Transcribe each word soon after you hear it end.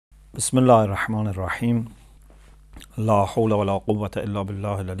بسم الله الرحمن الرحيم لا حول ولا قوة إلا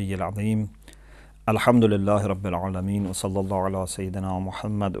بالله العلي العظيم الحمد لله رب العالمين وصلى الله على سيدنا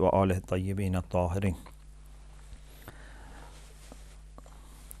محمد وآله الطيبين الطاهرين.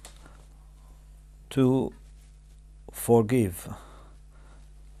 To forgive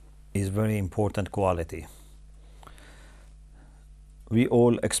is very important quality. We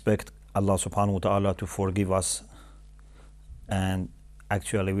all expect Allah subhanahu wa ta'ala to forgive us, and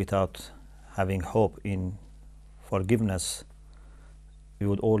actually without having hope in forgiveness we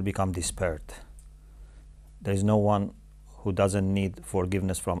would all become despaired. There is no one who doesn't need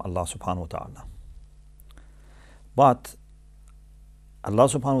forgiveness from Allah subhanahu wa ta'ala. But Allah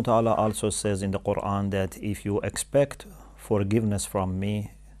subhanahu wa ta'ala also says in the Quran that if you expect forgiveness from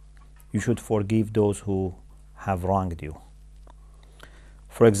me, you should forgive those who have wronged you.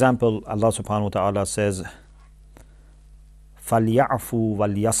 For example, Allah subhanahu wa ta'ala says, فَلْيَعْفُوا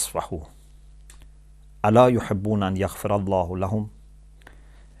وَلْيَصْفَحُوا أَلَا يُحِبُّونَ أَنْ يَغْفِرَ اللَّهُ لَهُمْ.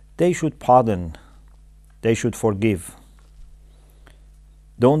 They should pardon, they should forgive.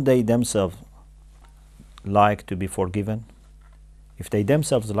 Don't they themselves like to be forgiven? If they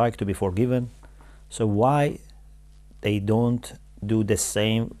themselves like to be forgiven, so why they don't do the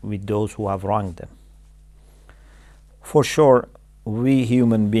same with those who have wronged them? For sure, we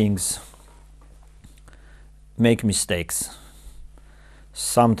human beings make mistakes.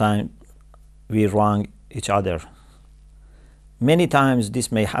 Sometimes we wrong each other. Many times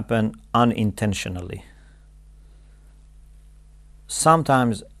this may happen unintentionally.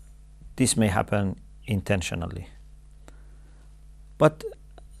 Sometimes this may happen intentionally. But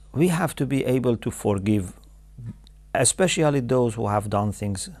we have to be able to forgive, especially those who have done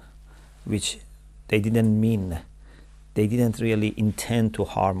things which they didn't mean. They didn't really intend to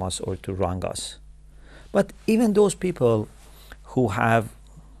harm us or to wrong us. But even those people who have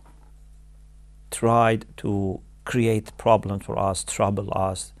tried to create problems for us, trouble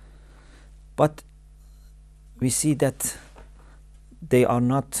us, but we see that they are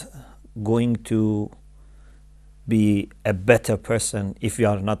not going to be a better person if we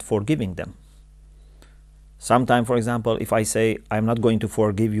are not forgiving them. Sometimes, for example, if I say I'm not going to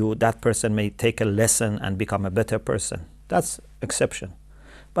forgive you, that person may take a lesson and become a better person. That's exception.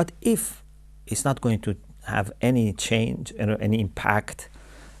 But if it's not going to have any change, any impact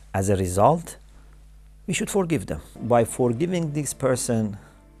as a result, we should forgive them. By forgiving this person,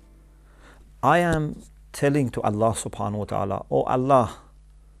 I am telling to Allah subhanahu wa ta'ala, oh Allah,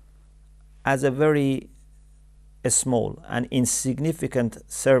 as a very small and insignificant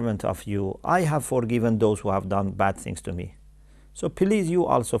servant of you, I have forgiven those who have done bad things to me. So please you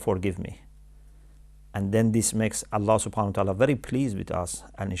also forgive me. And then this makes Allah subhanahu wa ta'ala very pleased with us,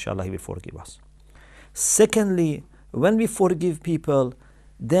 and inshallah He will forgive us. Secondly, when we forgive people,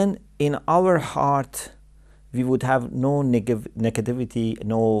 then in our heart we would have no negativity,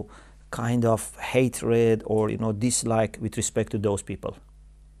 no kind of hatred or dislike with respect to those people.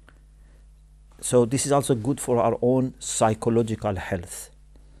 So this is also good for our own psychological health.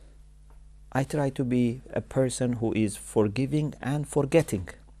 I try to be a person who is forgiving and forgetting.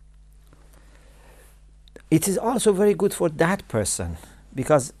 It is also very good for that person,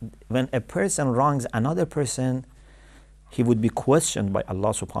 because when a person wrongs another person, he would be questioned by Allah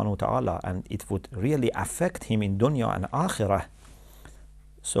subhanahu wa ta'ala, and it would really affect him in dunya and akhirah.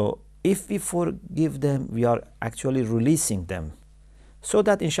 So if we forgive them, we are actually releasing them, so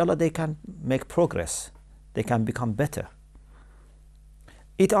that inshallah they can make progress, they can become better.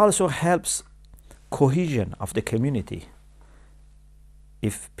 It also helps cohesion of the community.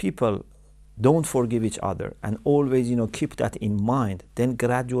 If people don't forgive each other and always keep that in mind, then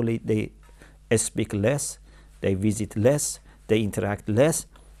gradually they speak less, they visit less, they interact less,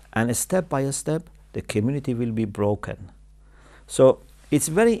 and step by step the community will be broken. So it's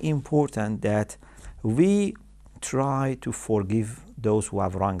very important that we try to forgive those who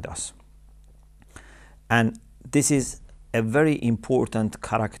have wronged us. And this is a very important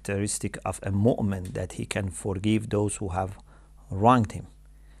characteristic of a mu'min, that he can forgive those who have wronged him.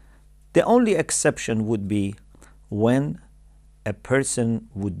 The only exception would be when a person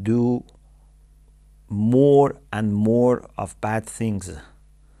would do more and more of bad things.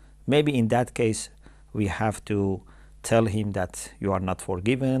 Maybe in that case we have to tell him that you are not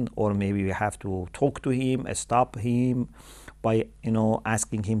forgiven, or maybe we have to talk to him, stop him by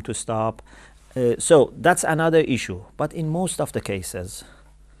asking him to stop. So that's another issue. But in most of the cases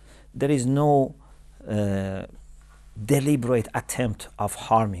there is no deliberate attempt of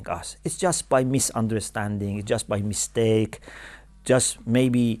harming us. It's just by misunderstanding, it's just by mistake, just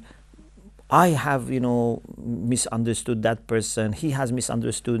maybe I have, misunderstood that person, he has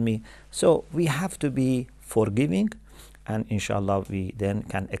misunderstood me. So we have to be forgiving, and inshallah we then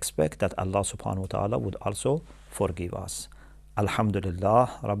can expect that Allah subhanahu wa ta'ala would also forgive us.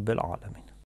 Alhamdulillah Rabbil Alameen.